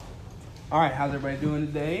All right, how's everybody doing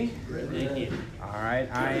today? Thank you. All right,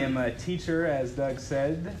 I am a teacher, as Doug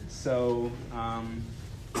said, so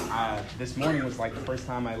this morning was like the first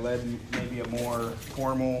time I led maybe a more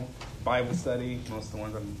formal Bible study. Most of the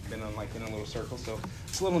ones I've been on like in a little circle, so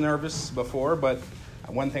it's a little nervous before, but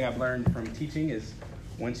one thing I've learned from teaching is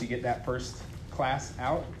once you get that first class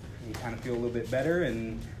out, you kind of feel a little bit better,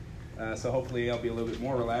 and so hopefully I'll be a little bit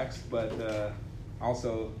more relaxed, but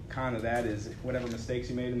also, con of that is whatever mistakes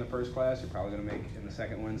you made in the first class, you're probably going to make in the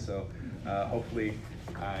second one. So hopefully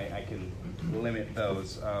I can limit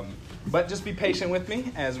those. But just be patient with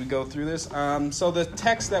me as we go through this. So the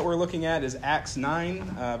text that we're looking at is Acts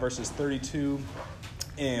 9, verses 32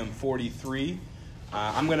 and 43.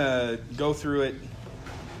 I'm going to go through it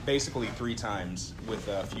basically 3 times with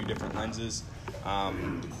a few different lenses.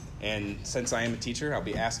 And since I am a teacher, I'll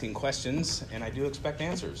be asking questions, and I do expect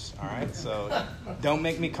answers, all right? So don't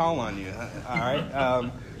make me call on you, all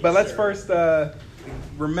right? But let's first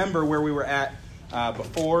remember where we were at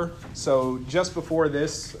before. So just before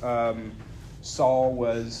this, Saul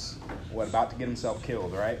was, about to get himself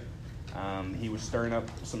killed, right? He was stirring up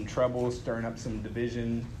some trouble, stirring up some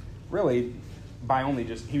division, really by only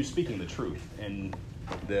just, he was speaking the truth, and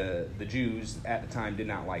the Jews at the time did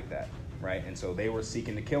not like that. Right, and so they were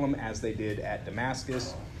seeking to kill him as they did at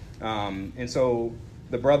Damascus. And so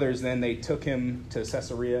the brothers then, they took him to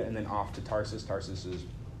Caesarea and then off to Tarsus. Tarsus is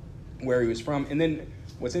where he was from. And then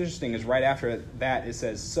what's interesting is right after that, it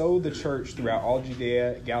says, so the church throughout all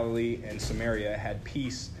Judea, Galilee, and Samaria had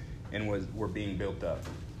peace and were being built up.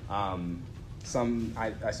 I saw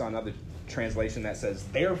another translation that says,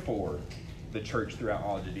 therefore, the church throughout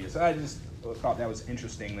all Judea. So I just thought that was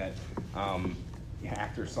interesting that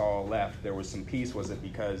after Saul left, there was some peace. Was it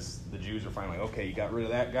because the Jews were finally, okay, you got rid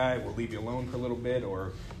of that guy, we'll leave you alone for a little bit,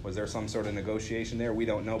 or was there some sort of negotiation there? We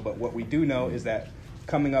don't know, but what we do know is that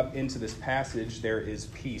coming up into this passage, there is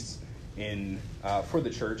peace for the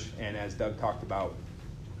church, and as Doug talked about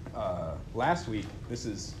last week, this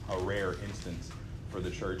is a rare instance for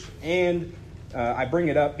the church. And I bring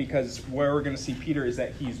it up because where we're going to see Peter is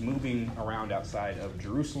that he's moving around outside of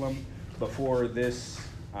Jerusalem. Before this,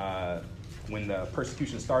 when the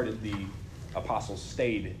persecution started, the apostles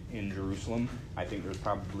stayed in Jerusalem. I think there's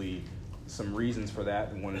probably some reasons for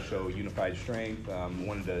that. They wanted to show unified strength,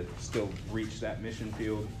 wanted to still reach that mission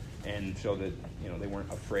field and show that they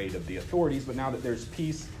weren't afraid of the authorities. But now that there's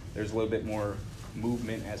peace, there's a little bit more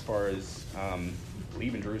movement as far as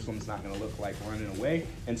leaving Jerusalem. It's not going to look like running away.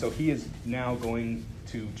 And so he is now going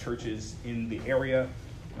to churches in the area.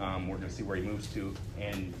 We're going to see where he moves to,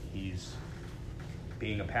 and he's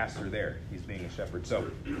being a pastor there. He's being a shepherd. So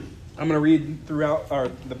I'm going to read throughout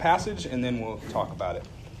the passage, and then we'll talk about it.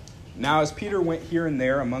 Now as Peter went here and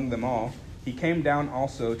there among them all, he came down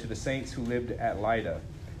also to the saints who lived at Lydda.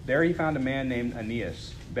 There he found a man named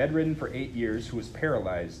Aeneas, bedridden for 8 years, who was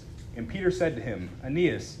paralyzed. And Peter said to him,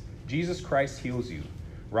 Aeneas, Jesus Christ heals you.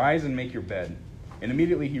 Rise and make your bed. And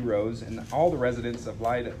immediately he rose, and all the residents of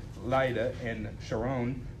Lydda and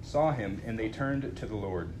Sharon saw him, and they turned to the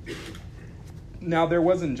Lord. Now there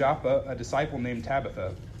was in Joppa a disciple named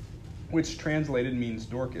Tabitha, which translated means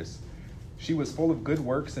Dorcas. She was full of good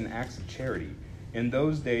works and acts of charity. In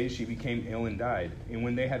those days she became ill and died, and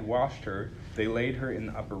when they had washed her, they laid her in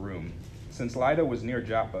the upper room. Since Lydda was near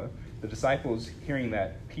Joppa, the disciples, hearing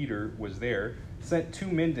that Peter was there, sent 2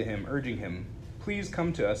 men to him, urging him, Please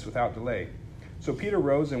come to us without delay. So Peter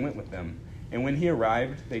rose and went with them, and when he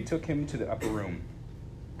arrived, they took him to the upper room.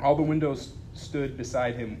 All the windows stood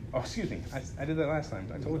beside him. Oh, excuse me. I did that last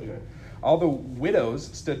time. I told you. All the widows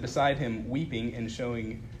stood beside him, weeping and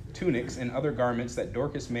showing tunics and other garments that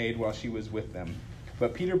Dorcas made while she was with them.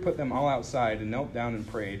 But Peter put them all outside and knelt down and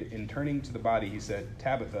prayed. And turning to the body, he said,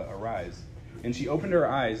 Tabitha, arise. And she opened her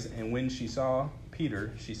eyes, and when she saw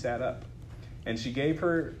Peter, she sat up. And he gave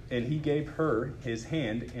her his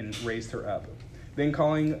hand and raised her up. Then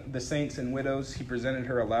calling the saints and widows, he presented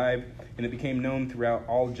her alive, and it became known throughout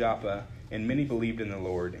all Joppa, and many believed in the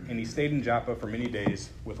Lord. And he stayed in Joppa for many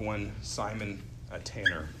days with one Simon, a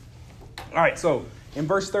tanner. All right, so in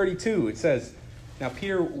verse 32, it says, Now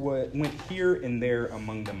Peter went here and there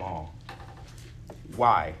among them all.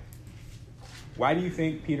 Why? Why do you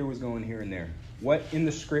think Peter was going here and there? What in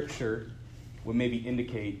the scripture would maybe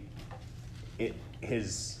indicate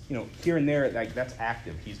here and there, like that's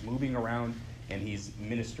active. He's moving around and he's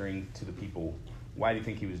ministering to the people. Why do you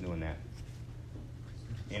think he was doing that?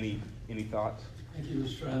 Any thoughts? I think he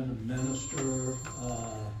was trying to minister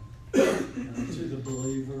to the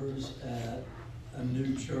believers at a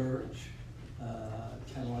new church,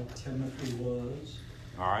 kind of like Timothy was.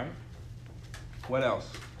 All right. What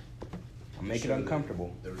else? Make it Show that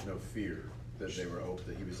uncomfortable. There was no fear that they were open,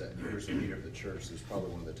 that he was the leader of the church. It was probably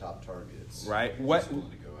one of the top targets. Right. He What? just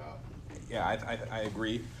wanted to go out. Yeah, I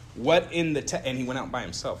agree. What in the and he went out by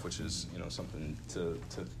himself, which is something to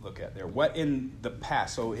look at there. What in the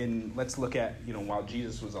past? So let's look at while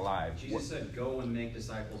Jesus was alive. Jesus said, "Go and make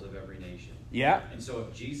disciples of every nation." Yeah. And so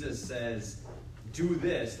if Jesus says, "Do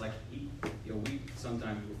this," like we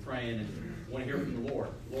sometimes we're praying and want to hear from the Lord.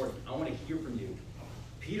 Lord, I want to hear from you.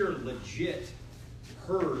 Peter legit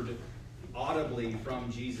heard audibly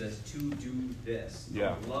from Jesus to do this.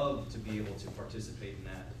 Yeah. I'd love to be able to participate in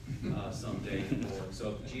that someday, Lord.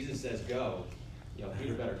 So if Jesus says go,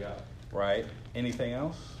 Peter better go. Right. Anything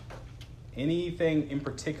else? Anything in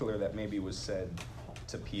particular that maybe was said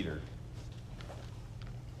to Peter?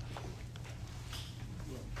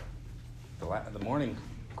 The morning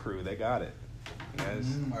crew, they got it. Yes.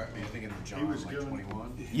 All right, are you thinking of John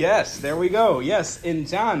 21? Yes, there we go. Yes, in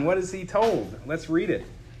John, what is he told? Let's read it.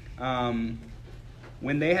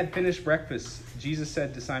 When they had finished breakfast, Jesus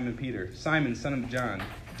said to Simon Peter, "Simon, son of John,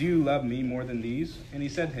 do you love me more than these?" And he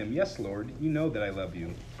said to him, "Yes, Lord, you know that I love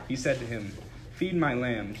you." He said to him, "Feed my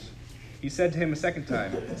lambs." He said to him a second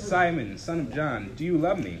time, "Simon, son of John, do you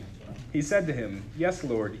love me?" He said to him, "Yes,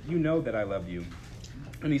 Lord, you know that I love you."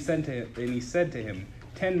 And he said to him,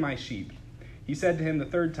 "Tend my sheep." He said to him the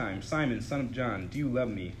third time, "Simon, son of John, do you love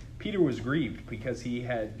me?" Peter was grieved because he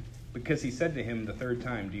said to him the third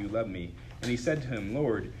time, "Do you love me?" And he said to him,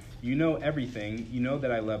 "Lord, you know everything. You know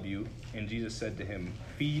that I love you." And Jesus said to him,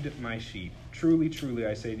 "Feed my sheep. Truly, truly,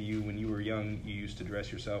 I say to you, when you were young, you used to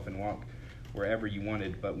dress yourself and walk wherever you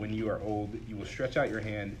wanted. But when you are old, you will stretch out your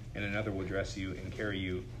hand, and another will dress you and carry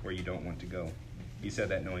you where you don't want to go." He said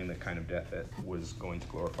that knowing the kind of death that was going to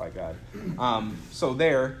glorify God. So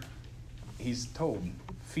there, he's told,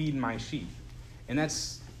 "Feed my sheep." And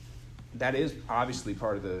that is obviously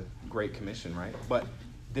part of the Great Commission, right? But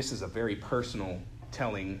this is a very personal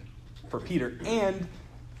telling for Peter. And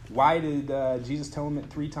why did Jesus tell him it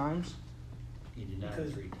 3 times? He denied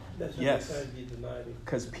Because 3 times. that's how Yes. many times you denied him.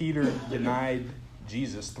 Because Peter denied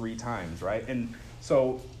Jesus 3 times, right? And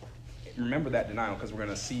so remember that denial, because we're going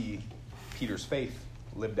to see Peter's faith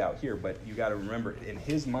lived out here. But you got to remember, in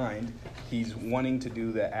his mind, he's wanting to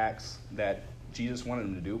do the acts that Jesus wanted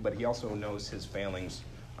him to do, but he also knows his failings.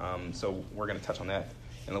 So we're going to touch on that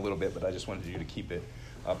in a little bit, but I just wanted you to keep it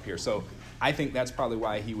up here. So I think that's probably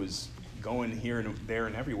why he was going here and there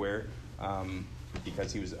and everywhere,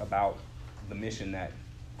 because he was about the mission that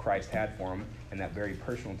Christ had for him, and that very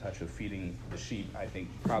personal touch of feeding the sheep, I think,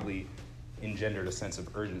 probably engendered a sense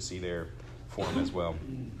of urgency there for him as well.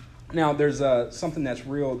 Now, there's something that's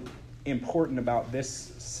real important about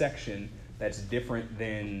this section that's different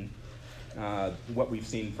than what we've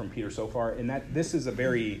seen from Peter so far, and that this is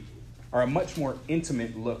a much more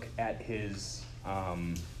intimate look at his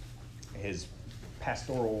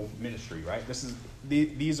pastoral ministry, right?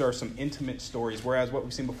 These are some intimate stories, whereas what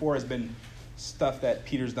we've seen before has been stuff that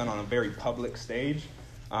Peter's done on a very public stage.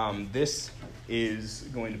 This is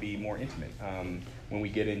going to be more intimate. When we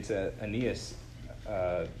get into Aeneas,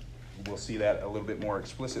 we'll see that a little bit more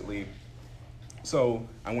explicitly. So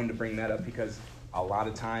I wanted to bring that up because a lot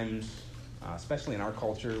of times, especially in our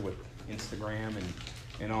culture with Instagram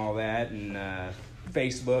and all that, and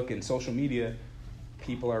Facebook and social media,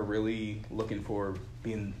 people are really looking for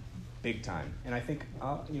being big time. And I think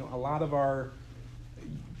a lot of our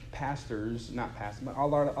pastors, not pastors, but a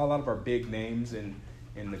lot of our big names in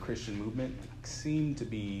the Christian movement seem to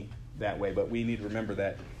be that way. But we need to remember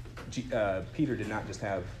that Peter did not just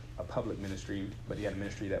have a public ministry, but he had a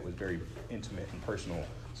ministry that was very intimate and personal.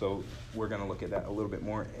 So we're going to look at that a little bit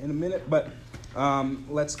more in a minute. But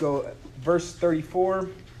let's go verse 34.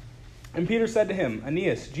 And Peter said to him,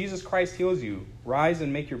 "Aeneas, Jesus Christ heals you. Rise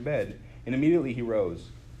and make your bed." And immediately he rose.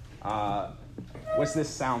 What's this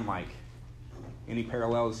sound like? Any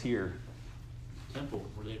parallels here? Temple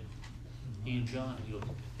where he and John healed.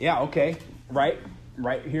 Yeah, okay. Right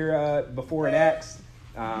here before in Acts,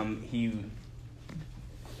 he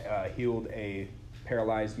healed a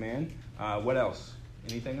paralyzed man. What else?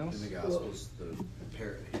 Anything else? In the Gospels, the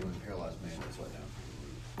healing paralyzed man was let down.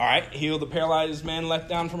 All right, healed a paralyzed man let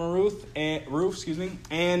down from a roof, and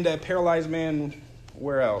a paralyzed man.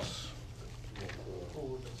 Where else?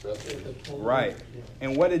 Right.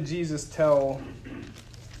 And what did Jesus tell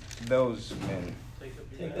those men?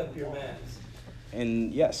 Take up your mats.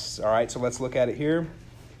 And yes, all right, so let's look at it here.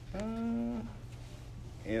 And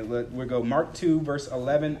we'll go Mark 2, verse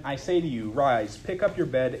 11. "I say to you, rise, pick up your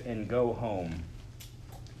bed, and go home."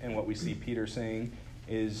 And what we see Peter saying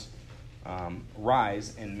is,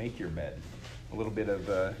 rise and make your bed. a little bit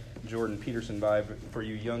of Jordan Peterson vibe for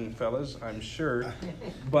you young fellas, I'm sure.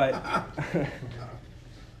 But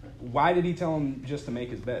why did he tell him just to make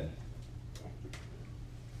his bed?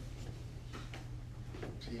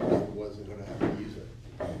 He wasn't going to have to use it.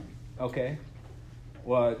 Okay.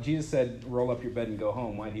 Well, Jesus said, roll up your bed and go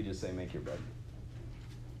home. Why did he just say, make your bed?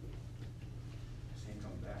 Same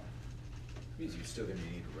comes back. Means you're still going to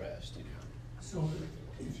need rest, you know. So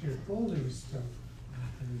if you're folding stuff,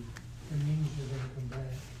 then it means you're gonna come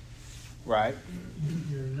back. Right.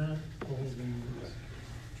 You're not folding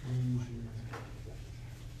dreams,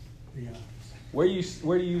 you're the opposite.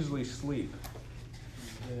 Where do you usually sleep?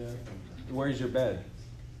 Yeah, Where's your bed?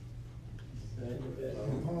 that-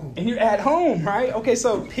 Home. And you're at home, right? Okay,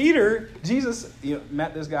 so Peter, Jesus,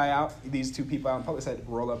 met this guy out, these two people out in public, said,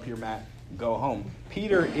 roll up your mat, go home.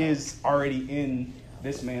 Peter is already in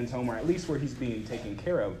this man's home, or at least where he's being taken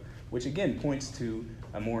care of, which again points to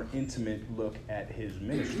a more intimate look at his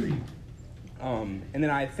ministry. And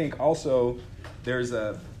then I think also there's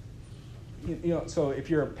so if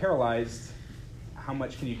you're paralyzed, how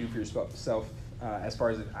much can you do for yourself as far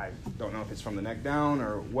as I don't know if it's from the neck down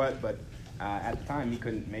or what, but at the time he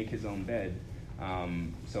couldn't make his own bed.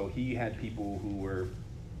 So he had people who were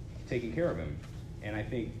taking care of him. And I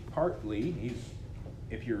think partly,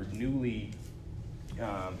 if you're newly,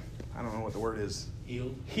 I don't know what the word is.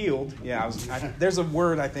 Healed. Yeah, there's a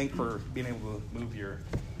word, I think, for being able to move your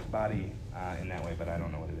body in that way, but I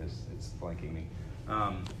don't know what it is. It's blanking me.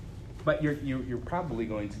 But you're probably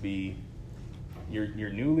going to be,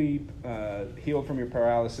 you're newly healed from your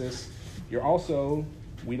paralysis. You're also,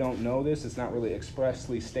 we don't know this, it's not really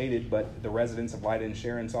expressly stated, but the residents of Lydda and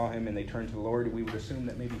Sharon saw him and they turned to the Lord. We would assume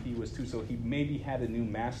that maybe he was too, so he maybe had a new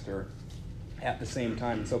master at the same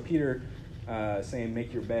time. And so Peter saying,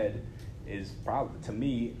 make your bed, is probably, to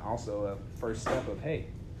me, also a first step of, hey,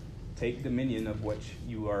 take dominion of what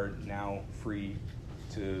you are now free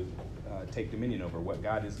to take dominion over, what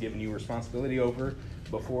God has given you responsibility over.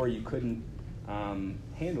 Before you couldn't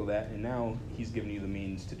handle that, and now he's given you the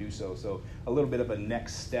means to do so. So a little bit of a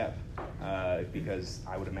next step, because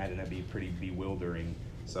I would imagine that'd be pretty bewildering.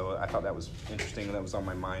 So I thought that was interesting, and that was on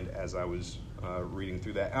my mind as I was reading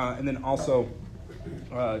through that. And then also,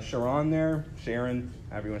 Sharon,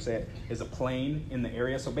 however you want to say it, is a plain in the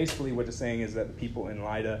area. So basically what it's saying is that the people in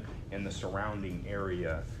Lydda and the surrounding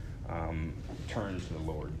area turned to the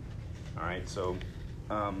Lord. All right, so,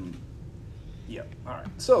 yep. All right,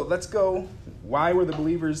 so let's go. Why were the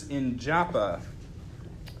believers in Joppa?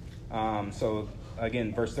 So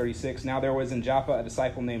again, verse 36, now there was in Joppa a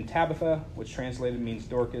disciple named Tabitha, which translated means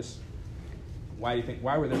Dorcas. Why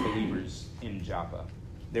were there believers in Joppa?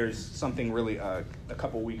 There's something really a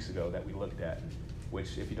couple weeks ago that we looked at,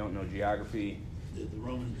 which if you don't know geography, The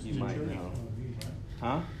Roman you might centurion. know.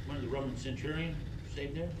 Huh? One of the Roman centurion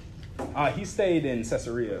stayed there? He stayed in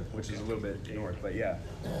Caesarea, which is a little bit north, but yeah.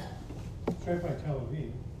 It's right by Tel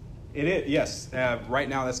Aviv. It is, yes. Right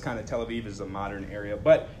now, that's kind of Tel Aviv is a modern area.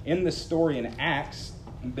 But in the story in Acts,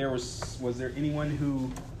 was there anyone who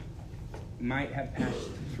might have passed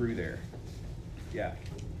through there? Yeah.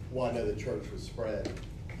 Well, I know the church was spread,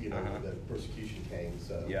 Uh-huh. when the persecution came,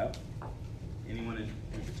 so. Yeah. Anyone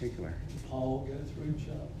in particular? Paul go through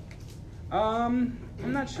Joppa. I'm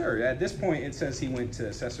not sure. At this point, it says he went to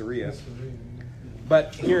Caesarea. That's the reason.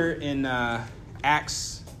 But here in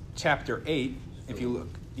Acts chapter 8, if you look,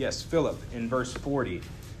 yes, Philip in verse 40.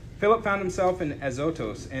 Philip found himself in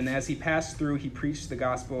Azotus, and as he passed through, he preached the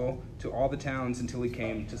gospel to all the towns until he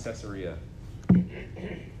came to Caesarea.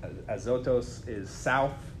 Azotus is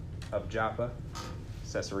south of Joppa.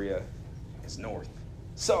 Caesarea is north.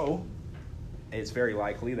 So it's very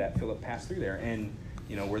likely that Philip passed through there. And,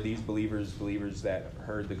 were these believers that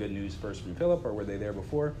heard the good news first from Philip, or were they there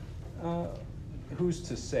before? Who's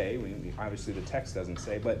to say? Obviously, the text doesn't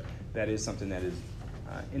say, but that is something that is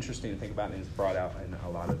interesting to think about, and it's brought out in a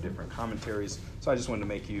lot of different commentaries. So I just wanted to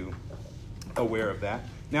make you aware of that.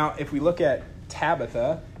 Now, if we look at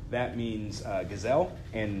Tabitha, that means gazelle,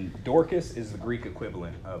 and Dorcas is the Greek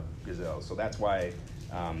equivalent of gazelle. So that's why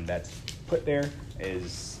that's put there,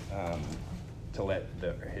 is to let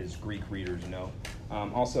his Greek readers know.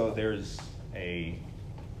 Also, there's a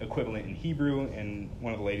equivalent in Hebrew, and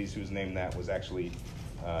one of the ladies who was named that was actually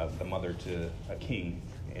the mother to a king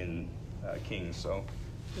in Kings. So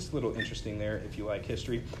just a little interesting there if you like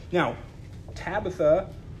history. Now, Tabitha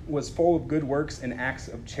was full of good works and acts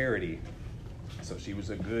of charity. So she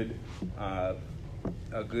was a good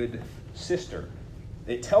sister.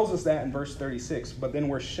 It tells us that in verse 36, but then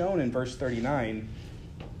we're shown in verse 39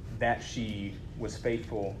 that she was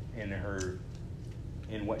faithful in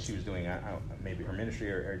in what she was doing. I don't, maybe her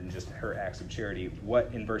ministry or in just her acts of charity. What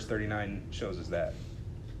in verse 39 shows us that?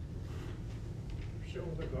 Show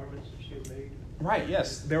the garments that she had made. Right,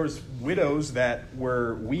 yes. There was widows that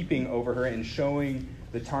were weeping over her and showing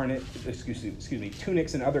the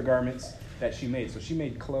tunics and other garments that she made. So she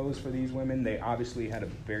made clothes for these women. They obviously had a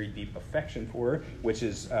very deep affection for her, which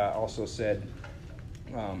is also said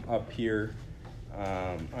up here.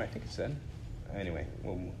 I think it said. Anyway,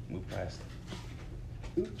 we'll move past.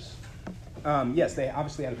 Oops. Yes, they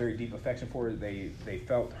obviously had a very deep affection for her. They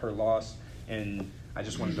felt her loss, and I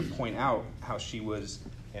just wanted to point out how she was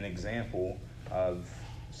an example of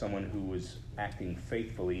someone who was acting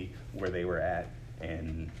faithfully where they were at,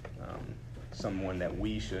 and someone that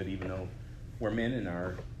we should, even though we're men and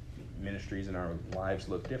our ministries and our lives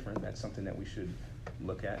look different, that's something that we should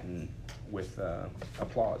look at and with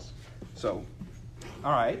applause. So,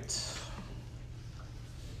 all right.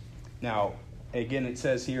 Now, again, it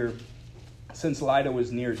says here, since Lydda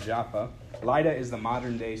was near Joppa, Lydda is the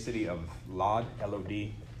modern-day city of Lod,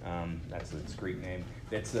 L-O-D. That's its Greek name.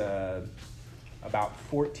 It's about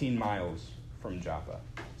 14 miles from Joppa.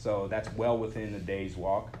 So that's well within a day's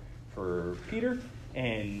walk for Peter,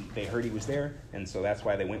 and they heard he was there, and so that's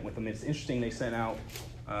why they went with him. It's interesting they sent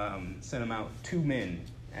him out 2 men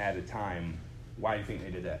at a time. Why do you think they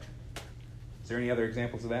did that? Is there any other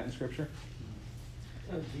examples of that in Scripture?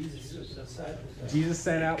 Jesus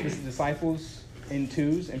sent out his disciples in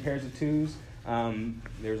pairs of 2s.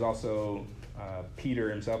 There's also Peter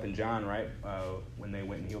himself and John, right? When they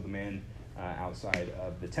went and healed the man outside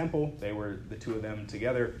of the temple, they were the 2 of them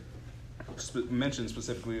together. Mentioned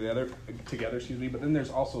specifically together. But then there's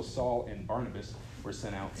also Saul and Barnabas were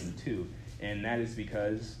sent out in 2, and that is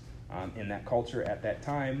because in that culture at that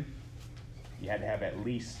time, you had to have at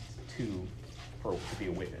least 2 to be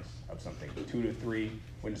a witness of something. 2 to 3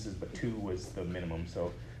 witnesses, but 2 was the minimum.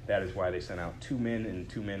 So that is why they sent out 2 men, and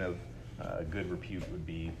 2 men of good repute would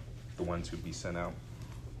be the ones who would be sent out.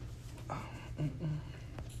 All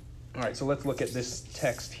right, so let's look at this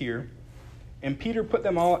text here. And Peter put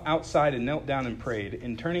them all outside and knelt down and prayed.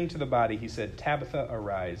 And turning to the body, he said, "Tabitha,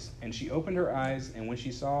 arise." And she opened her eyes, and when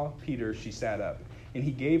she saw Peter, she sat up. And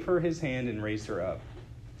he gave her his hand and raised her up.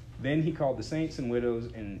 Then he called the saints and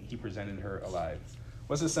widows, and he presented her alive.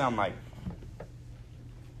 What's this sound like?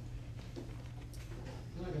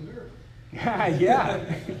 Like a miracle. Yeah.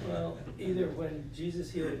 Well, either when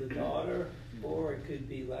Jesus healed the daughter, or it could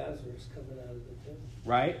be Lazarus coming out of the tomb.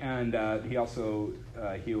 Right, and he also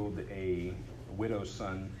healed a widow's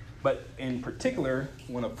son. But in particular,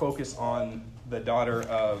 I want to focus on the daughter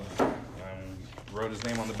of, wrote his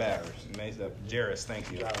name on the back. Jairus,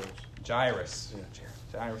 thank you. Jairus.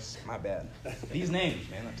 Jairus, my bad. These names,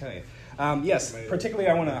 man, I tell you. Yes, particularly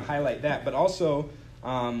I want to highlight that, but also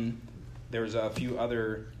there's a few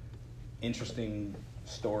other interesting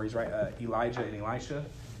stories, right? Elijah and Elisha,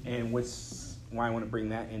 and why I want to bring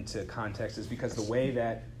that into context is because the way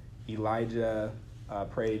that Elijah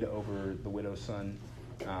prayed over the widow's son,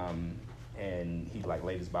 and he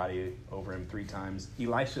laid his body over him 3 times,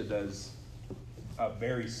 Elisha does a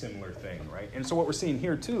very similar thing, right? And so what we're seeing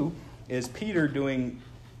here too is Peter doing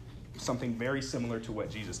something very similar to what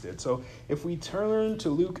Jesus did. So if we turn to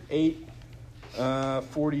Luke 8,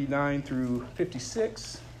 49 through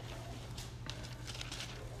 56.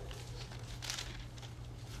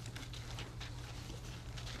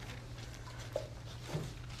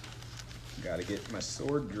 Got to get my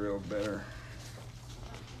sword drilled better.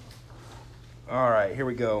 All right, here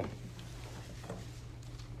we go.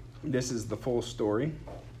 This is the full story.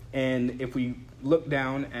 And if we look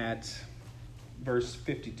down at verse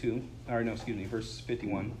 51.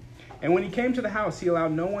 And when he came to the house, he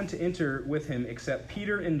allowed no one to enter with him except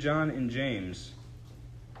Peter and John and James.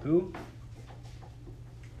 Who?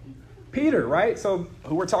 Peter, right? So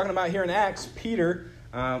who we're talking about here in Acts, Peter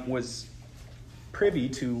was privy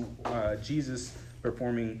to Jesus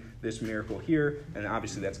performing this miracle here, and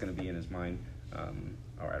obviously that's going to be in his mind,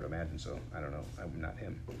 or I'd imagine so. I don't know. I'm not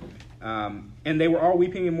him. And they were all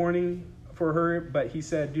weeping and mourning for her, but he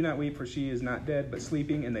said, "Do not weep, for she is not dead, but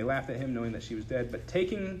sleeping." And they laughed at him, knowing that she was dead. But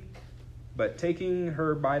taking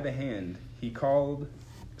her by the hand, he called,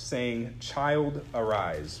 saying, "Child,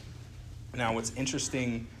 arise." Now, what's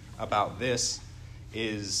interesting about this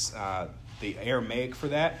is the Aramaic for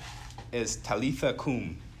that is Talitha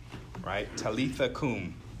cum, right? Talitha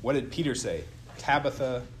cum. What did Peter say?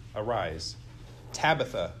 Tabitha, arise.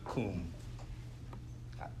 Tabitha cum.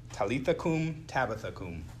 Talitha cum, Tabitha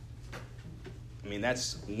cum. I mean,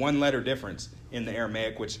 that's 1 letter difference in the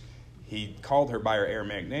Aramaic, which he called her by her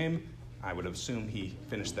Aramaic name, I would assume he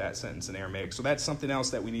finished that sentence in Aramaic. So that's something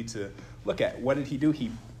else that we need to look at. What did he do?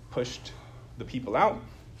 He pushed the people out.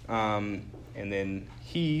 And then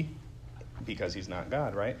he, because he's not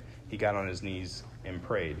God, right? He got on his knees and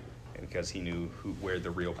prayed because he knew where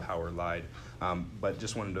the real power lied. But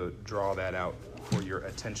just wanted to draw that out for your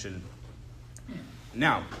attention.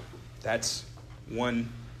 Now, that's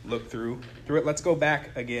one look through it. Let's go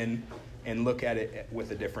back again and look at it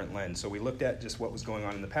with a different lens. So we looked at just what was going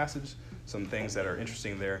on in the passage, some things that are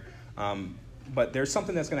interesting there. But there's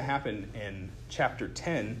something that's going to happen in chapter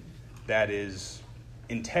 10 that is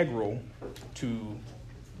integral to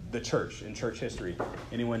the church in church history.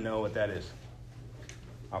 Anyone know what that is?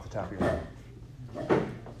 Off the top of your head.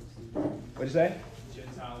 What'd you say?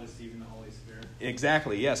 Gentile receiving the Holy Spirit.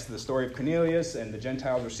 Exactly, yes. The story of Cornelius and the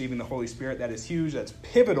Gentiles receiving the Holy Spirit, that is huge. That's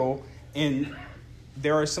pivotal. And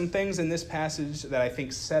there are some things in this passage that I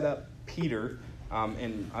think set up Peter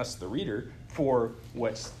and us, the reader, for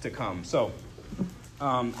what's to come. So,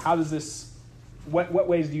 how does this, what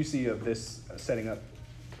ways do you see of this setting up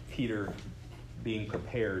Peter being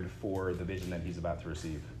prepared for the vision that he's about to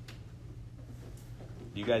receive?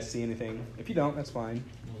 Do you guys see anything? If you don't, that's fine.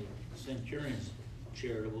 Well, the centurion's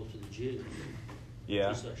charitable to the Jews. Yeah.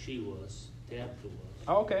 Just like she was, Tabitha was.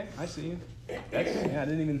 Oh, okay. I see. I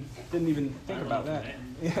didn't even think about that.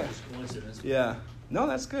 Yeah. Just coincidence. Yeah. No,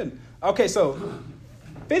 that's good. Okay, so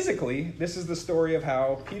physically, this is the story of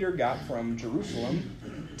how Peter got from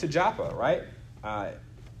Jerusalem to Joppa, right?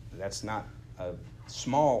 That's not a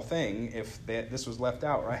small thing if this was left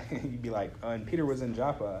out, right? You'd be like, and Peter was in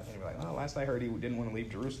Joppa, and you're like, oh, last I heard he didn't want to leave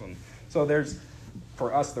Jerusalem. So there's,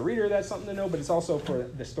 for us, the reader, that's something to know, but it's also for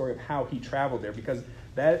the story of how he traveled there, because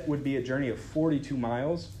that would be a journey of 42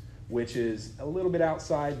 miles, which is a little bit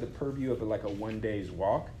outside the purview of like a 1 day's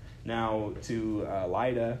walk. Now, to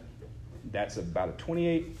Lydda, that's about a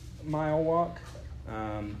 28-mile walk,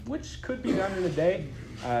 which could be done in a day,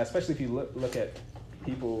 especially if you look at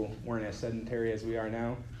people weren't as sedentary as we are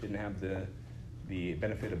now, didn't have the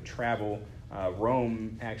benefit of travel.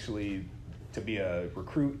 Rome, actually, to be a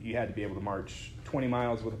recruit, you had to be able to march 20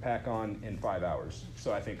 miles with a pack on in 5 hours.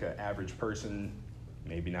 So I think an average person,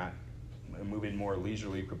 maybe not moving more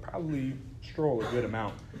leisurely, could probably stroll a good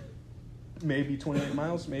amount. Maybe 28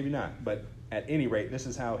 miles, maybe not. But at any rate, this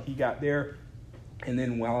is how he got there. And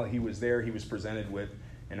then while he was there, he was presented with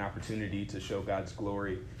an opportunity to show God's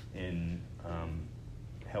glory in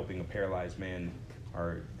helping a paralyzed man,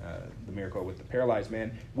 or the miracle with the paralyzed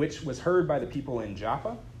man, which was heard by the people in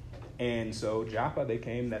Joppa. And so Joppa, they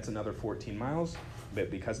came, that's another 14 miles. But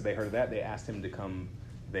because they heard of that, they asked him to come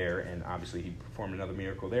there. And obviously he performed another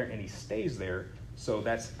miracle there, and he stays there. So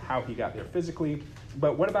that's how he got there physically.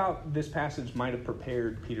 But what about this passage might have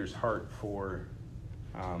prepared Peter's heart for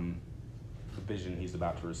the vision he's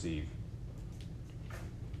about to receive?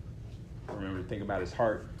 Remember to think about his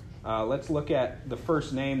heart. Let's look at the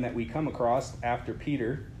first name that we come across after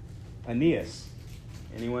Peter, Aeneas.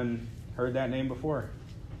 Anyone heard that name before?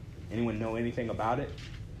 Anyone know anything about it?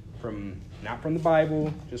 Not from the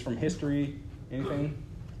Bible, just from history, anything?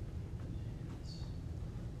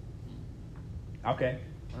 Okay.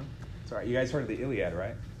 Well, it's all right. You guys heard of the Iliad,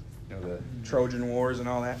 right? You know, the Trojan Wars and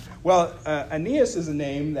all that. Well, Aeneas is a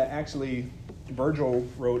name that actually Virgil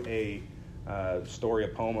wrote a story, a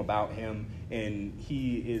poem about him, and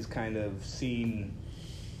he is kind of seen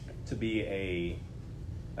to be a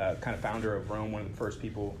kind of founder of Rome, one of the first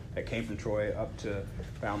people that came from Troy up to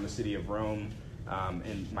found the city of Rome.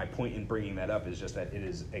 And my point in bringing that up is just that it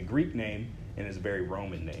is a Greek name and is a very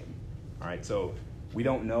Roman name. All right, so we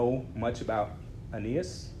don't know much about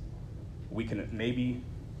Aeneas. We can maybe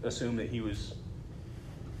assume that he was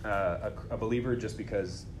a believer just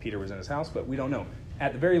because Peter was in his house, but we don't know.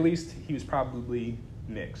 At the very least, he was probably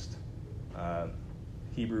mixed.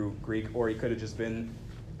 Hebrew, Greek, or he could have just been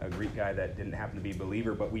a Greek guy that didn't happen to be a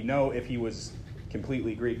believer. But we know if he was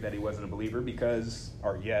completely Greek that he wasn't a believer because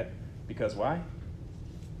why?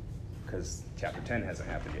 Because chapter 10 hasn't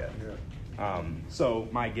happened yet. Yeah. So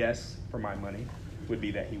my guess, for my money, would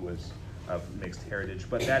be that he was of mixed heritage.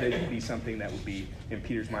 But that would be something that would be in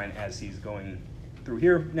Peter's mind as he's going through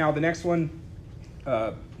here. Now the next one,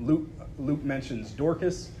 Luke mentions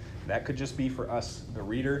Dorcas. That could just be for us, the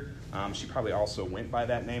reader. She probably also went by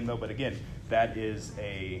that name, though. But again, that is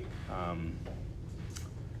a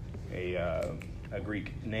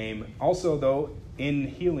Greek name. Also, though, in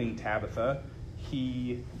healing Tabitha,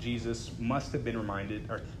 Jesus must have been reminded,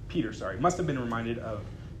 or Peter, must have been reminded of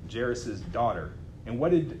Jairus' daughter. And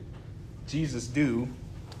what did Jesus do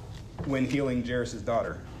when healing Jairus'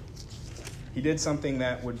 daughter? He did something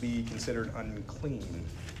that would be considered unclean.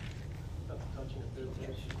 Touching a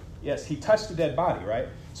visitation. Yes, he touched a dead body, right?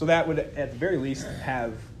 So that would, at the very least,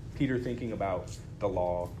 have Peter thinking about the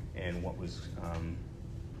law and what was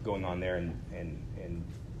going on there, and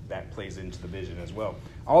that plays into the vision as well.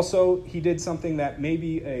 Also, he did something that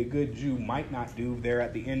maybe a good Jew might not do there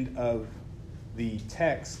at the end of the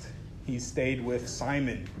text. He stayed with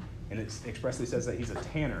Simon, and it expressly says that he's a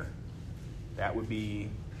tanner. That would be,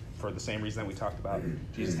 for the same reason that we talked about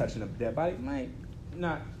Jesus touching a dead body, might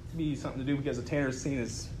not be something to do because a tanner is seen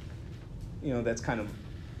as, that's kind of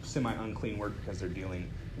semi-unclean work because they're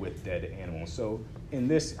dealing with dead animals. So in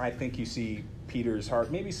this, I think you see Peter's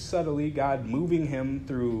heart, maybe subtly, God moving him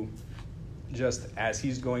through just as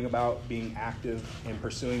he's going about being active in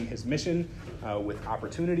pursuing his mission with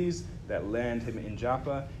opportunities that land him in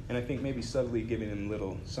Joppa. And I think maybe subtly giving him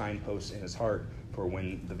little signposts in his heart for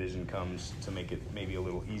when the vision comes to make it maybe a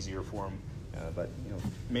little easier for him. But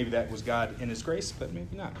maybe that was God in his grace, but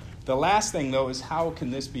maybe not. The last thing, though, is how can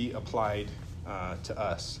this be applied to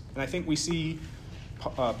us? And I think we see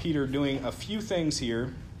Peter doing a few things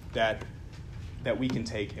here that we can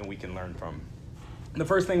take and we can learn from. The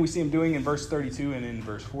first thing we see him doing in verse 32 and in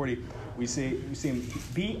verse 40, we see him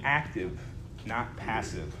be active, not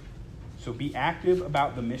passive. So be active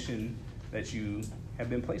about the mission that you have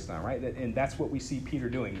been placed on, right? And that's what we see Peter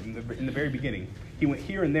doing in the very beginning. He went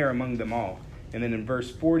here and there among them all. And then in verse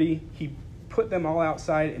 40, he put them all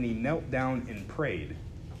outside and he knelt down and prayed.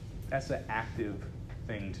 That's an active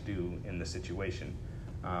thing to do in the situation.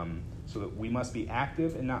 So that we must be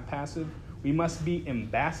active and not passive. We must be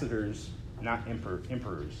ambassadors, not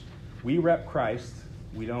emperors. We rep Christ.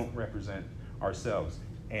 We don't represent ourselves.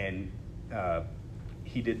 And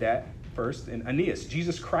he did that first. And Aeneas,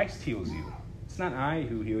 Jesus Christ heals you. It's not I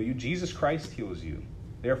who heal you. Jesus Christ heals you.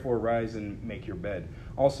 Therefore, rise and make your bed.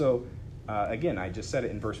 Also, again, I just said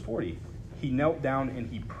it in verse 40. He knelt down and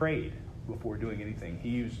he prayed before doing anything.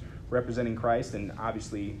 He was representing Christ, and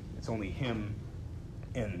obviously it's only him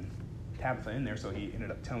and Tabitha in there, so he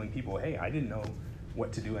ended up telling people, hey, I didn't know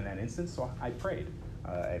what to do in that instance, so I prayed.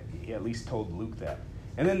 He at least told Luke that.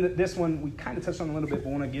 And then this one, we kind of touched on a little bit,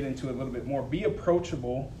 but want to get into it a little bit more. Be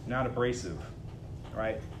approachable, not abrasive,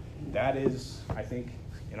 right? That is, I think,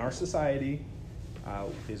 in our society,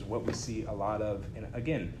 is what we see a lot of. And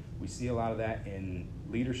again, we see a lot of that in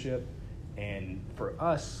leadership. And for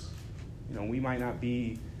us, we might not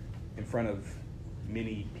be in front of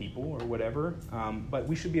many people or whatever, but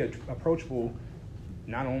we should be approachable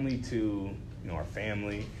not only to our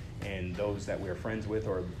family and those that we're friends with,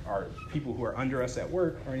 or our people who are under us at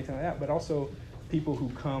work or anything like that, but also people who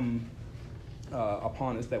come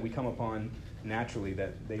upon us, that we come upon naturally,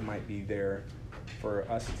 that they might be there for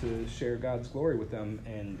us to share God's glory with them,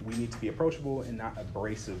 and we need to be approachable and not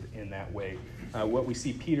abrasive in that way. What we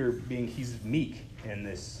see Peter being, he's meek in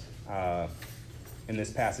this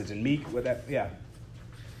passage, and meek with that, yeah.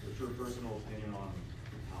 What's your personal opinion on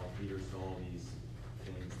how Peter saw these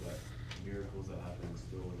things, that miracles that happened, and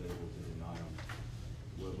still was able to deny them?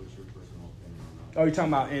 What's your personal opinion on that? Oh, you're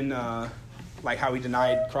talking about in like how he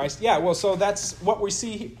denied Christ? Yeah, well, so that's what we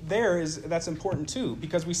see there that's important too,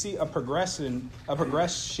 because we see a progression,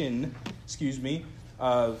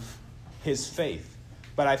 of his faith.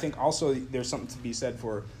 But I think also there's something to be said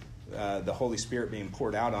for the Holy Spirit being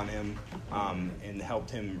poured out on him and helped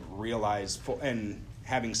him realize and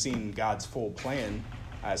having seen God's full plan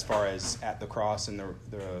as far as at the cross and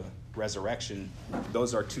the resurrection.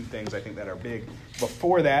 Those are two things I think that are big.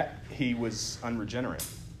 Before that, he was unregenerate,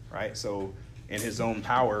 right? So in his own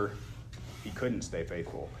power, he couldn't stay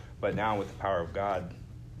faithful. But now with the power of God,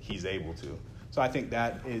 he's able to. So I think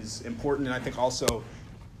that is important. And I think also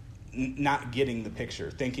not getting the picture,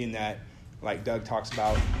 thinking that, like Doug talks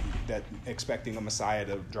about, that expecting a Messiah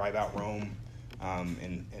to drive out Rome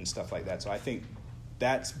and stuff like that. So I think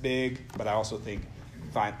that's big, but I also think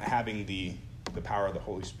having the power of the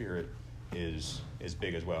Holy Spirit is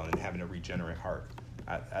big as well, and having a regenerate heart.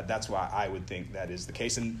 That's why I would think that is the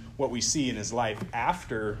case. And what we see in his life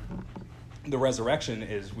after the resurrection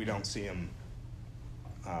is we don't see him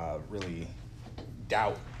really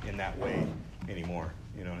doubt in that way anymore.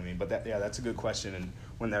 You know what I mean? But that's a good question, and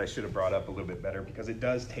one that I should have brought up a little bit better, because it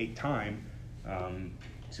does take time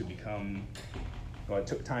to become, well, it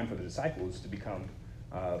took time for the disciples to become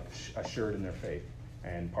assured in their faith.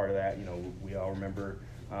 And part of that, we all remember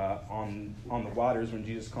on the waters, when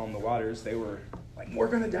Jesus calmed the waters, they were like, we're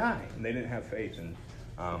going to die. And they didn't have faith. And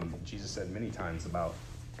Jesus said many times about,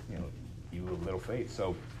 you have little faith.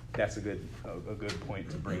 So that's a good point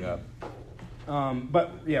to bring up.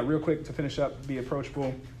 But yeah, real quick to finish up, be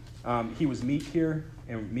approachable. He was meek here,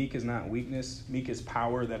 and meek is not weakness. Meek is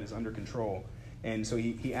power that is under control. And so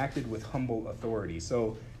he acted with humble authority.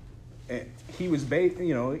 So he was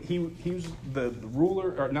he was the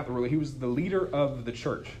ruler, or not the ruler, he was the leader of the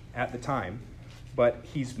church at the time, but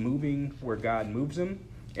he's moving where God moves him.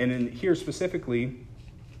 And in here specifically,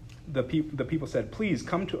 the people said, please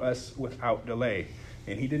come to us without delay.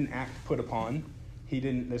 And he didn't act put upon. He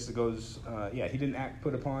didn't act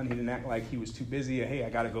put upon. He didn't act like he was too busy. Hey, I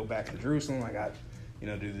got to go back to Jerusalem. I got,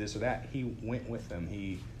 do this or that. He went with them.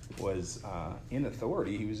 He was in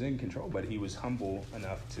authority. He was in control, but he was humble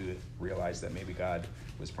enough to realize that maybe God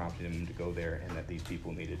was prompting him to go there and that these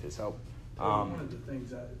people needed his help. One of the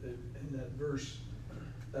things in that verse,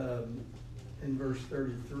 in verse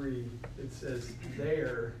 33, it says,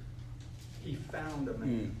 there he found a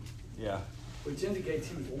man. Yeah. Which indicates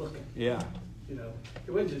he was looking. Yeah.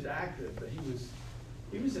 He wasn't just active, but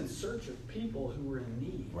he was in search of people who were in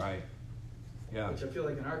need. Right. Yeah. Which I feel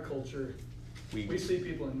like in our culture, we see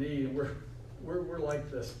people in need, and we're like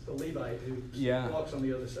the Levite who walks on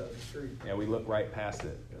the other side of the street. Yeah, we look right past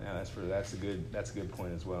it. Yeah, that's a good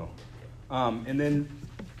point as well. And then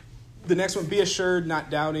the next one: be assured, not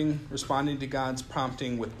doubting, responding to God's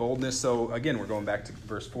prompting with boldness. So again, we're going back to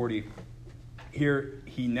verse 40. Here,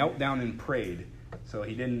 he knelt down and prayed. So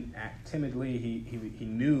he didn't act timidly. He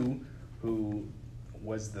knew who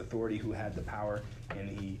was the authority, who had the power, and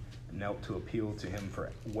he knelt to appeal to him for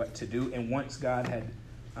what to do. And once God had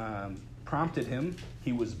prompted him,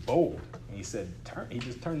 he was bold. And he said, he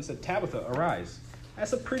just turned and said, Tabitha, arise.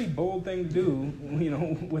 That's a pretty bold thing to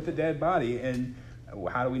do, with a dead body. And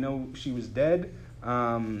how do we know she was dead?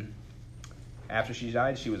 After she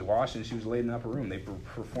died, she was washed and she was laid in an upper room. They were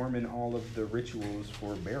performing all of the rituals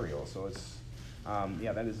for burial. So it's,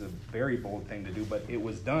 that is a very bold thing to do. But it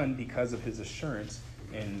was done because of his assurance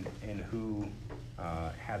in who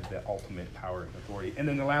had the ultimate power and authority. And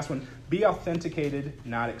then the last one, be authenticated,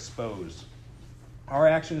 not exposed. Our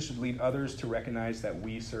actions should lead others to recognize that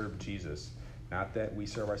we serve Jesus. Not that we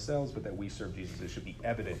serve ourselves, but that we serve Jesus. It should be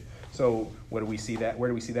evident. So where do we see that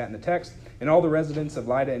in the text? And all the residents of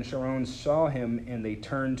Lydda and Sharon saw him, and they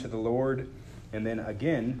turned to the Lord. And then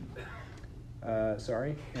again,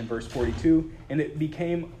 in verse 42, and it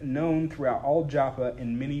became known throughout all Joppa,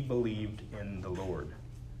 and many believed in the Lord.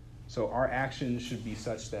 So our actions should be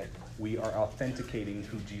such that we are authenticating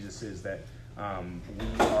who Jesus is, that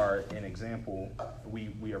we are an example.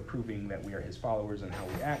 We are proving that we are his followers and how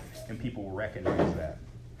we act, and people will recognize that.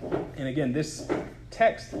 And again, this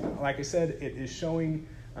text, like I said, it is showing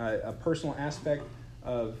a personal aspect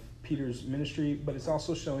of Peter's ministry, but it's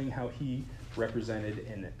also showing how he represented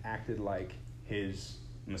and acted like his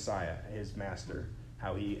Messiah, his master,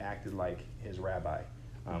 how he acted like his rabbi.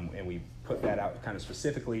 And we put that out kind of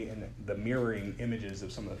specifically in the mirroring images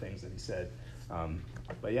of some of the things that he said.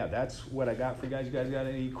 But yeah, that's what I got for you guys. You guys got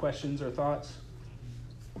any questions or thoughts?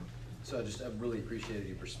 So I really appreciated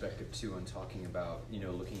your perspective too on talking about,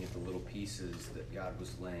 looking at the little pieces that God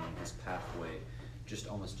was laying his pathway, just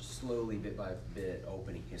almost slowly, bit by bit,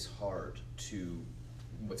 opening his heart to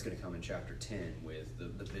what's going to come in chapter 10 with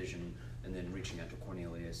the vision, and then reaching out to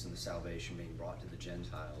Cornelius and the salvation being brought to the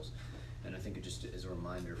Gentiles. And I think it just is a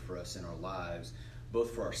reminder for us in our lives,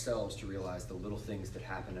 both for ourselves to realize the little things that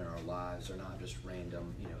happen in our lives are not just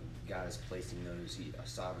random. God is placing those, he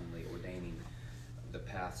sovereignly ordaining the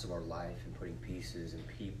paths of our life and putting pieces and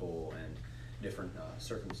people and different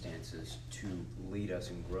circumstances to lead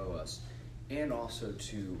us and grow us, and also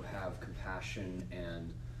to have compassion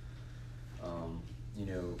and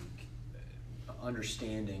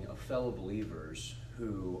understanding of fellow believers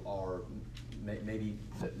who are maybe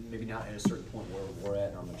not at a certain point where we're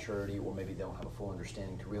at in our maturity, or maybe they don't have a full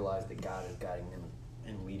understanding, to realize that God is guiding them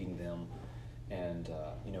and leading them, and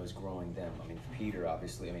is growing them. If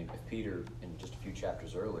Peter, in just a few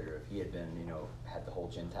chapters earlier, if he had been, had the whole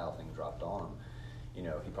Gentile thing dropped on him,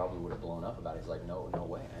 he probably would have blown up about it. He's like, no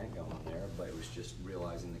way, I ain't going there. But it was just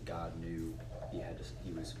realizing that God knew he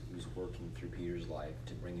was working through Peter's life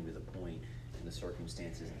to bring him to the point and the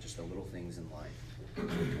circumstances and just the little things in life to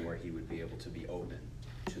where he would be able to be open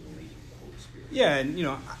to the leading of the Holy Spirit. Yeah, and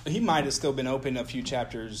he might have still been open a few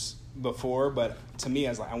chapters before, but to me, I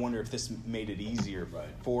was like, I wonder if this made it easier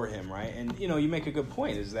for him, right? And you make a good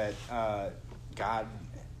point, is that God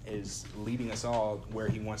is leading us all where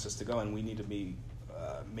he wants us to go, and we need to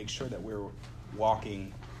make sure that we're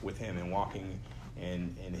walking with him and walking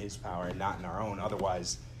in his power and not in our own.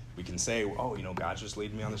 Otherwise, we can say, God's just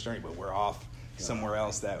leading me on this journey, but we're off somewhere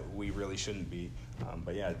else that we really shouldn't be.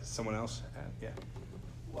 But yeah, someone else? Yeah.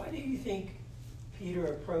 Why do you think Peter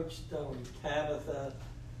approached Tabitha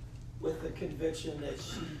with the conviction that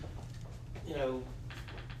she,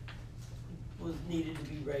 was needed to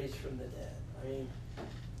be raised from the dead?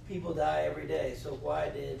 people die every day, so why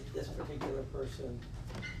did this particular person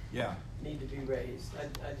Yeah. need to be raised?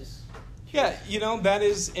 I just... Yeah, that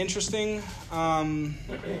is interesting.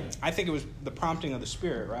 I think it was the prompting of the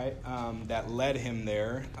Spirit, right, that led him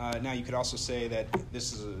there. Now, you could also say that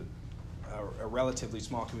this is a relatively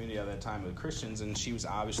small community at that time of Christians, and she was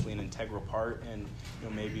obviously an integral part, and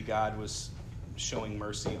maybe God was showing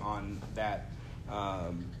mercy on that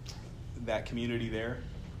that community there,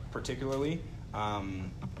 particularly.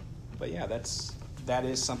 But yeah, that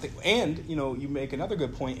is something. And, you make another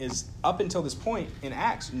good point, is up until this point in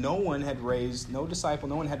Acts, no disciple,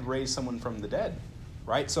 no one had raised someone from the dead,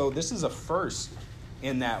 right? So this is a first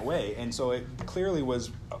in that way. And so it clearly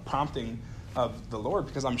was a prompting of the Lord,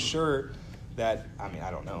 because I'm sure that,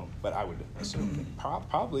 I don't know, but I would assume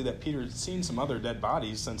probably that Peter's seen some other dead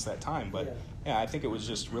bodies since that time. But yeah, I think it was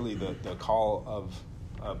just really the call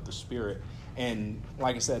of the Spirit. And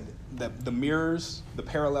like I said, the mirrors, the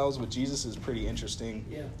parallels with Jesus is pretty interesting.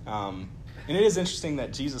 Yeah. And it is interesting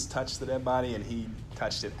that Jesus touched the dead body and he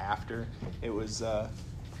touched it after it was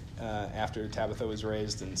after Tabitha was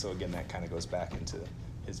raised. And so again, that kind of goes back into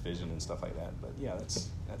his vision and stuff like that. But yeah,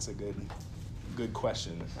 that's a good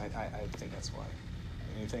question. I think that's why.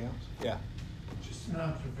 Anything else? Yeah. Just an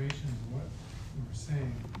observation of what you were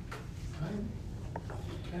saying.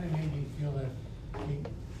 Kind of made me feel that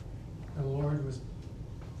the Lord was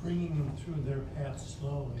bringing them through their path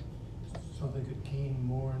slowly so they could gain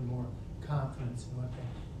more and more confidence in what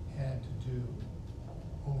they had to do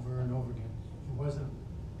over and over again. It wasn't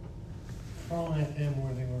thrown at them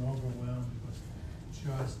where they were overwhelmed. It was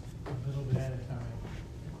just a little bit at a time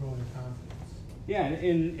to grow their confidence. Yeah,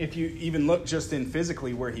 and if you even look just in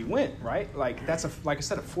physically where he went, right? Like that's like I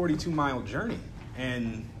said, a 42-mile journey,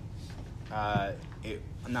 and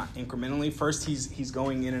not incrementally. First, he's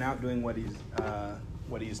going in and out doing what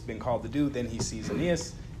he's been called to do. Then he sees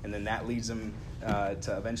Aeneas, and then that leads him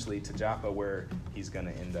to eventually to Joppa, where he's going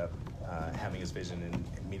to end up having his vision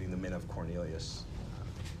and meeting the men of Cornelius.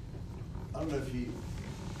 I don't know if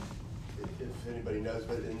anybody knows,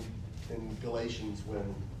 but in Galatians,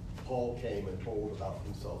 when Paul came and told about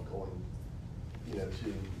himself going,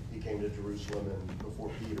 he came to Jerusalem, and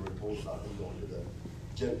before Peter and told about him going to the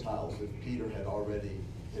Gentiles, if Peter had already,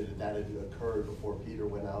 that had occurred before Peter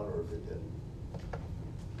went out, or if it didn't.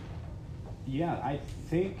 Yeah, I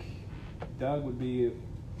think Doug you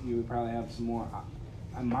would probably have some more.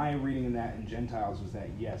 My reading of that in Gentiles was that,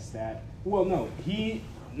 yes,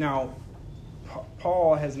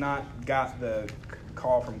 Paul has not got the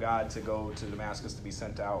call from God to go to Damascus to be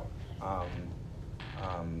sent out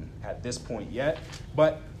at this point yet.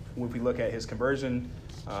 But if we look at his conversion,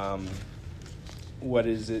 what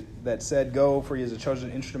is it that said, "Go, for he is a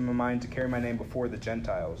chosen instrument of mine to carry my name before the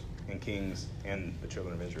Gentiles and kings and the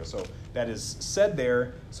children of Israel." So that is said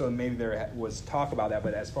there, so maybe there was talk about that,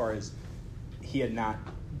 but as far as he had not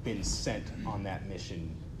been sent on that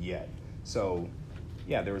mission yet. So,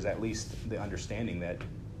 yeah, there was at least the understanding that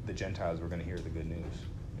the Gentiles were going to hear the good news.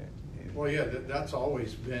 Well, yeah, that's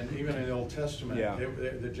always been, even in the Old Testament,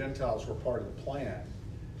 the Gentiles were part of the plan.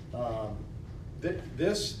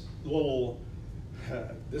 This little,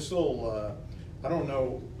 I don't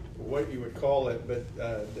know what you would call it, but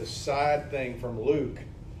this side thing from Luke,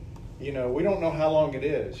 we don't know how long it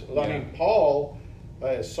is. I mean, Paul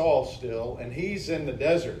is Saul still, and he's in the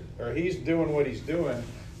desert, or he's doing what he's doing.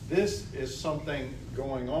 This is something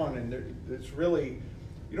going on, and it's really,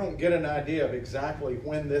 you don't get an idea of exactly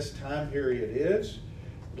when this time period is.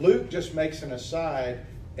 Luke just makes an aside,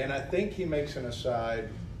 and I think he makes an aside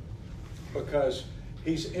because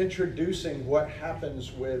he's introducing what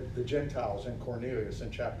happens with the Gentiles in Cornelius in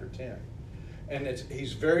chapter 10. And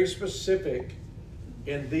he's very specific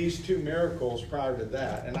in these two miracles prior to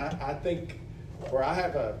that. And I think, or I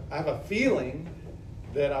have a feeling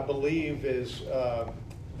that I believe is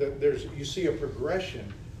that you see a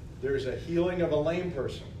progression. There's a healing of a lame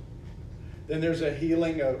person. Then there's a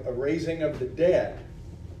healing, a raising of the dead.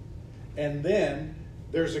 And then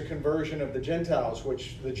there's a conversion of the Gentiles,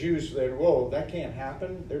 which the Jews said, whoa, that can't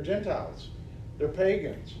happen. They're Gentiles. They're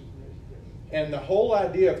pagans. And the whole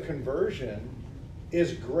idea of conversion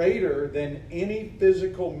is greater than any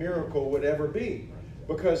physical miracle would ever be.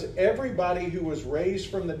 Because everybody who was raised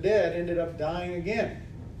from the dead ended up dying again.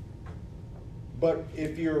 But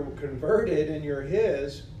if you're converted and you're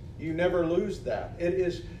his, you never lose that. It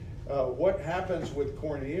is what happens with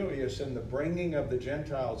Cornelius and the bringing of the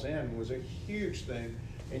Gentiles in was a huge thing.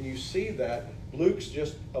 And you see that. Luke's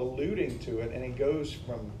just alluding to it. And he goes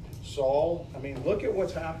from Saul. I mean, look at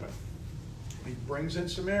what's happened. He brings in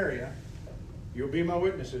Samaria. You'll be my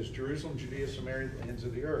witnesses. Jerusalem, Judea, Samaria, the ends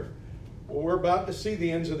of the earth. Well, we're about to see the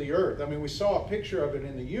ends of the earth. I mean, we saw a picture of it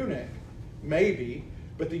in the eunuch, maybe,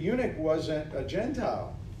 but the eunuch wasn't a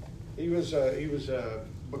Gentile. He was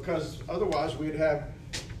because otherwise we'd have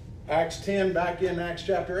Acts 10 back in Acts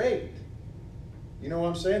chapter 8. You know what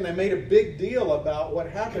I'm saying? They made a big deal about what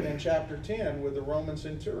happened in chapter 10 with the Roman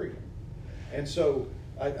centurion. And so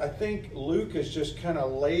I think Luke is just kind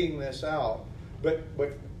of laying this out. But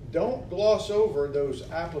don't gloss over those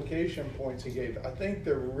application points he gave. I think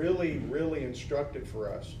they're really, really instructive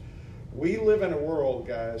for us. We live in a world,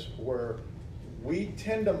 guys, where we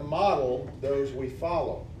tend to model those we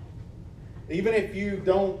follow. Even if you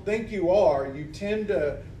don't think you are, you tend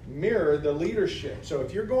to mirror the leadership. So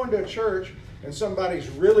if you're going to a church and somebody's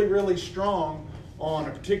really, really strong on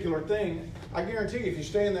a particular thing, I guarantee you, if you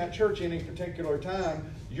stay in that church any particular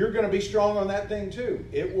time, you're going to be strong on that thing too.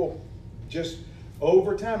 It will just,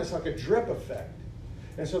 over time, it's like a drip effect.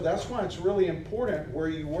 And so that's why it's really important where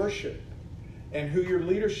you worship and who your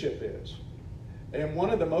leadership is. And one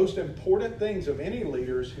of the most important things of any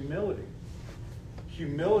leader is humility.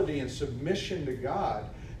 Humility and submission to God.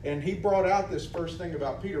 And he brought out this first thing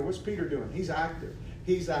about Peter. What's Peter doing? He's active.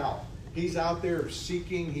 He's out. He's out there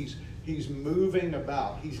seeking. He's moving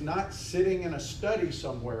about. He's not sitting in a study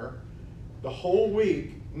somewhere the whole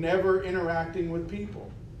week, never interacting with people.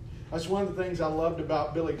 That's one of the things I loved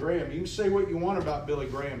about Billy Graham. You can say what you want about Billy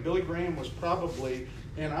Graham. Billy Graham was probably,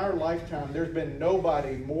 in our lifetime, there's been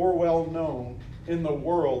nobody more well known in the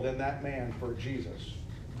world than that man for Jesus.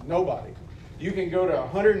 Nobody. You can go to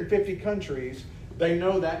 150 countries, they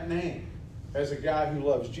know that name as a guy who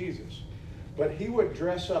loves Jesus. But he would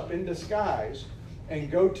dress up in disguise and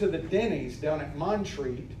go to the Denny's down at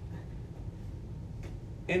Montreat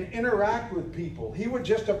and interact with people. He would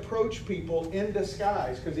just approach people in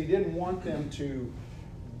disguise because he didn't want them to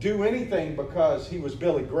do anything because he was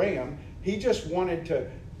Billy Graham. He just wanted to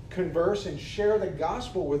converse and share the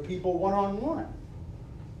gospel with people one-on-one.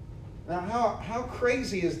 Now, how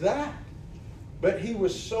crazy is that? But he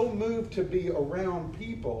was so moved to be around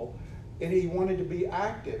people, and he wanted to be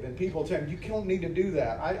active. And people tell him, you don't need to do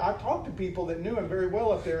that. I talked to people that knew him very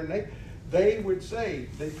well up there, and they would say,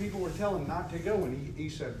 people were telling him not to go. And he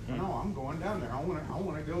said, no, I'm going down there. I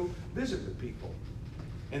want to go visit with people.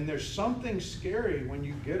 And there's something scary when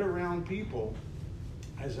you get around people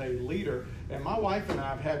as a leader. And my wife and I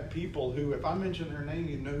have had people who, if I mention their name,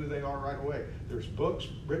 you know who they are right away. There's books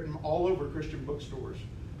written all over Christian bookstores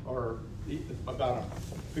or about them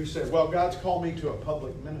who said, well, God's called me to a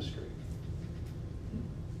public ministry.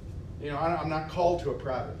 You know, I'm not called to a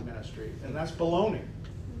private ministry. And that's baloney.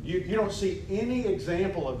 You don't see any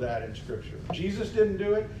example of that in Scripture. Jesus didn't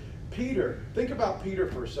do it. Peter, think about Peter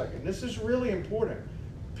for a second. This is really important.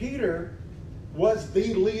 Peter was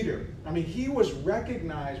the leader. I mean, he was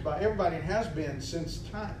recognized by everybody and has been since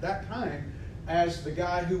that time as the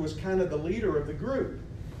guy who was kind of the leader of the group.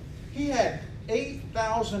 He had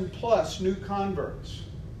 8,000 plus new converts.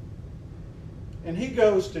 And he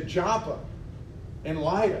goes to Joppa in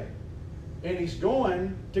Lydda. And he's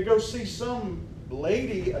going to go see some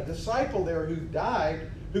lady, a disciple there who died,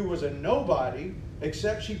 who was a nobody,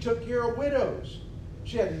 except she took care of widows.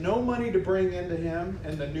 She had no money to bring into him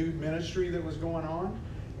and the new ministry that was going on.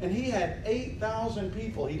 And he had 8,000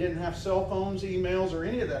 people. He didn't have cell phones, emails, or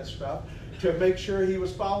any of that stuff to make sure he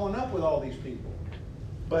was following up with all these people.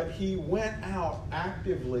 But he went out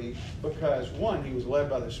actively because, one, he was led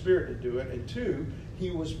by the Spirit to do it, and two,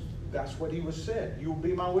 that's what he was said. You will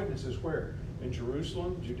be my witnesses where? In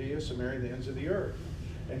Jerusalem, Judea, Samaria, the ends of the earth.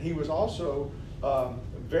 And he was also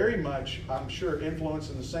very much, I'm sure,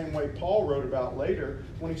 influenced in the same way Paul wrote about later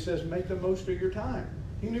when he says, make the most of your time.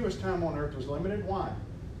 He knew his time on earth was limited. Why?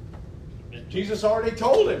 Jesus already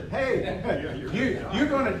told him, hey, you're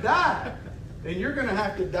going to die. And you're going to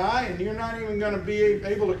have to die, and you're not even going to be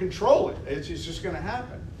able to control it. It's just going to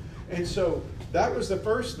happen. And so that was the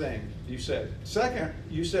first thing you said. Second,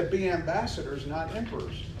 you said be ambassadors, not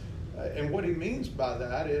emperors. And what he means by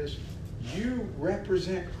that is you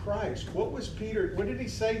represent Christ. What did he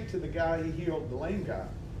say to the guy he healed, the lame guy?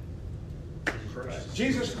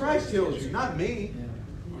 Jesus Christ heals you, not me.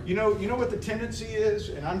 You know what the tendency is?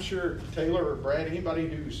 And I'm sure Taylor or Brad, anybody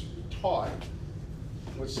who's taught,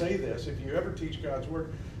 would say this. If you ever teach God's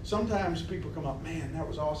Word, sometimes people come up, man, that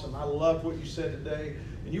was awesome. I loved what you said today.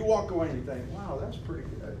 And you walk away and you think, wow, that's pretty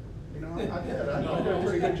good. You know, I did a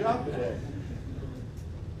pretty good job today.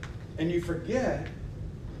 And you forget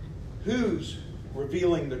who's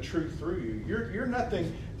revealing the truth through you. You're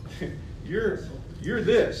nothing. You're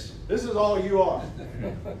this. This is all you are.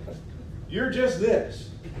 You're just this.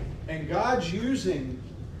 And God's using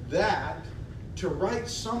that to write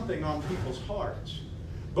something on people's hearts.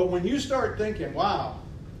 But when you start thinking, wow,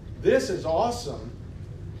 this is awesome,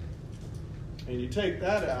 and you take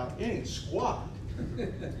that out, it ain't squat.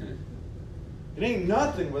 It ain't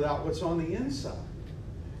nothing without what's on the inside.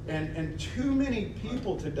 And too many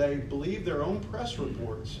people today believe their own press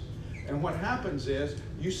reports. And what happens is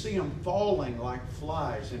you see them falling like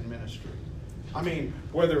flies in ministry. I mean,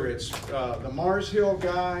 whether it's the Mars Hill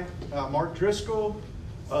guy, Mark Driscoll,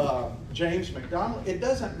 James McDonald, it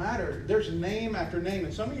doesn't matter. There's name after name,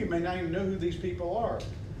 and some of you may not even know who these people are.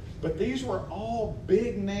 But these were all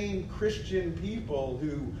big-name Christian people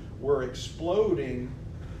who were exploding,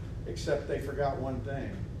 except they forgot one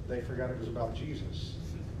thing. They forgot it was about Jesus.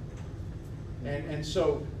 And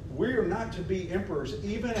so we're not to be emperors,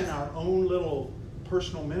 even in our own little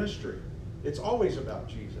personal ministry. It's always about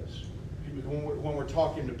Jesus when we're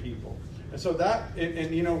talking to people. And so that,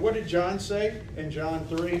 and you know, what did John say in John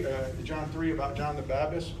 3 about John the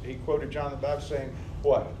Baptist? He quoted John the Baptist saying,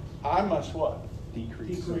 what? I must what?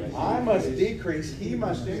 Decrease. I must decrease, he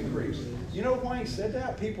must increase. You know why he said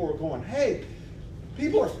that? People were going, hey,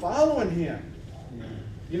 people are following him.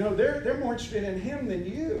 You know, they're more interested in him than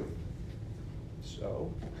you.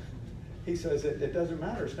 So he says it doesn't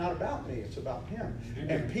matter. It's not about me. It's about him.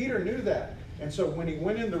 And Peter knew that. And so when he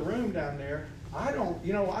went in the room down there, I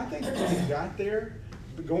think when he got there,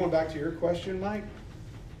 going back to your question, Mike,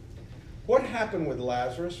 what happened with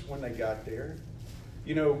Lazarus when they got there?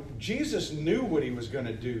 You know, Jesus knew what he was going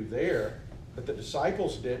to do there, but the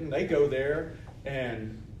disciples didn't. They go there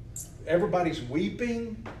and everybody's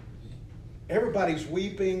weeping. Everybody's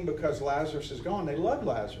weeping because Lazarus is gone. They love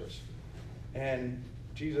Lazarus. And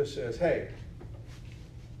Jesus says, hey,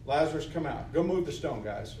 Lazarus, come out. Go move the stone,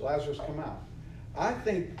 guys. Lazarus, come out. I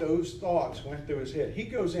think those thoughts went through his head. He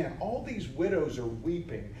goes in. All these widows are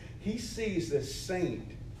weeping. He sees this saint,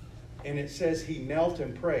 and it says he knelt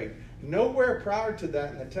and prayed. Nowhere prior to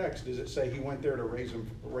that in the text does it say he went there to raise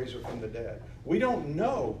her from the dead. We don't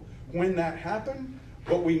know when that happened,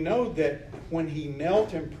 but we know that when he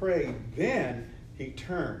knelt and prayed, then he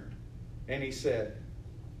turned and he said,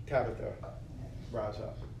 Tabitha, rise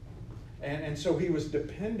up. And so he was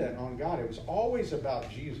dependent on God. It was always about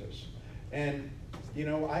Jesus. And, you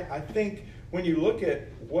know, I think when you look at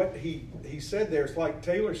what he said there, it's like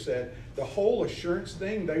Taylor said, the whole assurance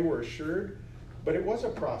thing, they were assured. But it was a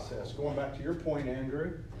process, going back to your point,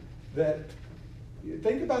 Andrew, that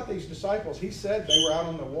think about these disciples. He said they were out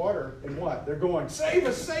on the water, and what? They're going, save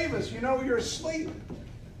us, you know, you're asleep.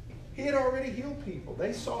 He had already healed people.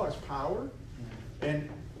 They saw his power, and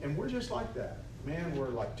we're just like that. Man, we're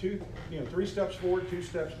like 3 steps forward, 2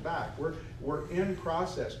 steps back. We're in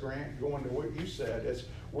process, Grant, going to what you said,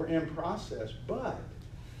 we're in process. But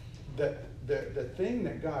the thing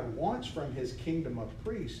that God wants from his kingdom of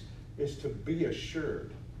priests is to be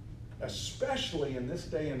assured, especially in this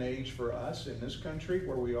day and age for us in this country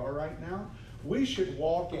where we are right now. We should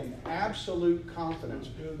walk in absolute confidence.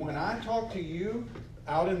 When I talk to you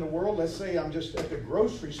out in the world, let's say I'm just at the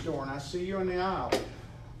grocery store and I see you in the aisle.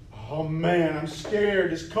 Oh man, I'm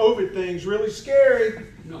scared. This COVID thing's really scary.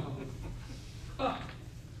 No.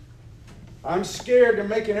 I'm scared. They're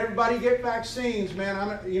making everybody get vaccines,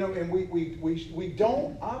 man. And we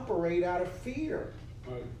don't operate out of fear.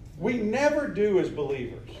 Right. We never do as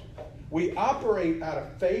believers. We operate out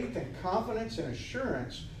of faith and confidence and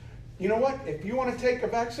assurance. You know what? If you want to take a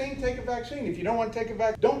vaccine, take a vaccine. If you don't want to take a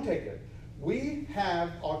vaccine, don't take it. We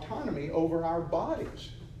have autonomy over our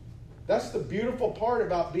bodies. That's the beautiful part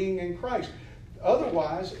about being in Christ.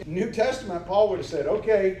 Otherwise, in the New Testament, Paul would have said,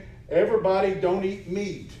 okay, everybody don't eat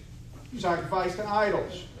meat. Sacrifice to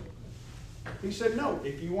idols. He said, no,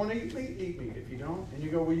 if you want to eat meat, eat meat. If you don't, and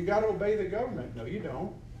you go, well, you got to obey the government. No, you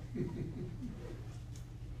don't.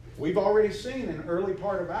 We've already seen in the early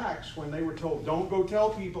part of Acts when they were told, don't go tell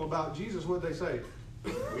people about Jesus, what did they say?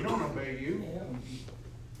 We don't obey you.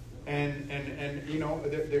 And you know,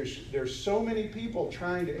 there's so many people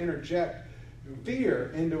trying to interject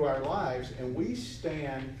fear into our lives, and we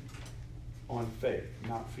stand on faith,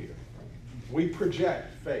 not fear. We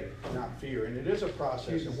project faith, not fear. And it is a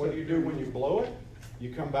process. And what do you do when you blow it?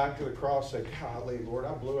 You come back to the cross and say, golly, Lord,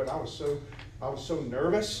 I blew it. I was so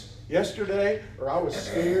nervous yesterday, or I was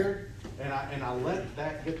scared, and I let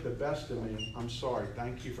that get the best of me. I'm sorry.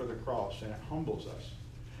 Thank you for the cross. And it humbles us.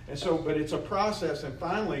 And so, but it's a process. And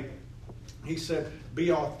finally, he said,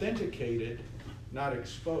 be authenticated, not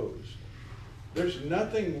exposed. There's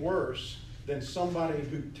nothing worse than somebody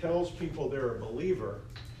who tells people they're a believer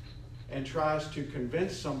and tries to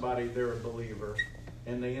convince somebody they're a believer,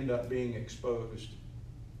 and they end up being exposed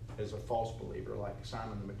as a false believer, like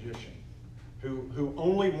Simon the magician, who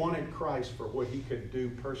only wanted Christ for what he could do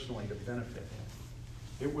personally to benefit him.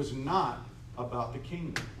 It was not about the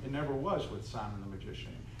kingdom. It never was with Simon the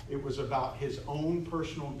magician. It was about his own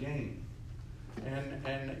personal gain.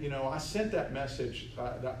 And you know, I sent that message,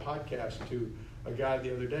 that podcast to a guy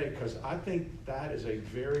the other day because I think that is a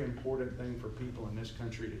very important thing for people in this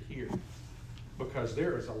country to hear. Because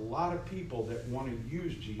there is a lot of people that want to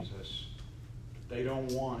use Jesus. They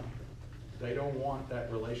don't want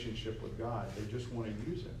that relationship with God. They just want to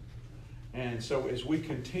use it. And so as we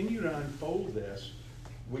continue to unfold this,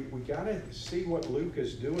 we got to see what Luke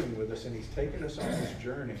is doing with us, and he's taking us on this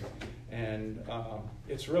journey. And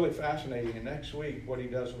it's really fascinating. And next week, what he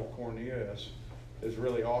does with Cornelius is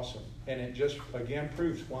really awesome. And it just, again,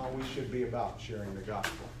 proves why we should be about sharing the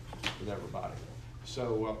gospel with everybody.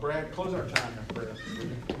 So, Brad, close our time in prayer.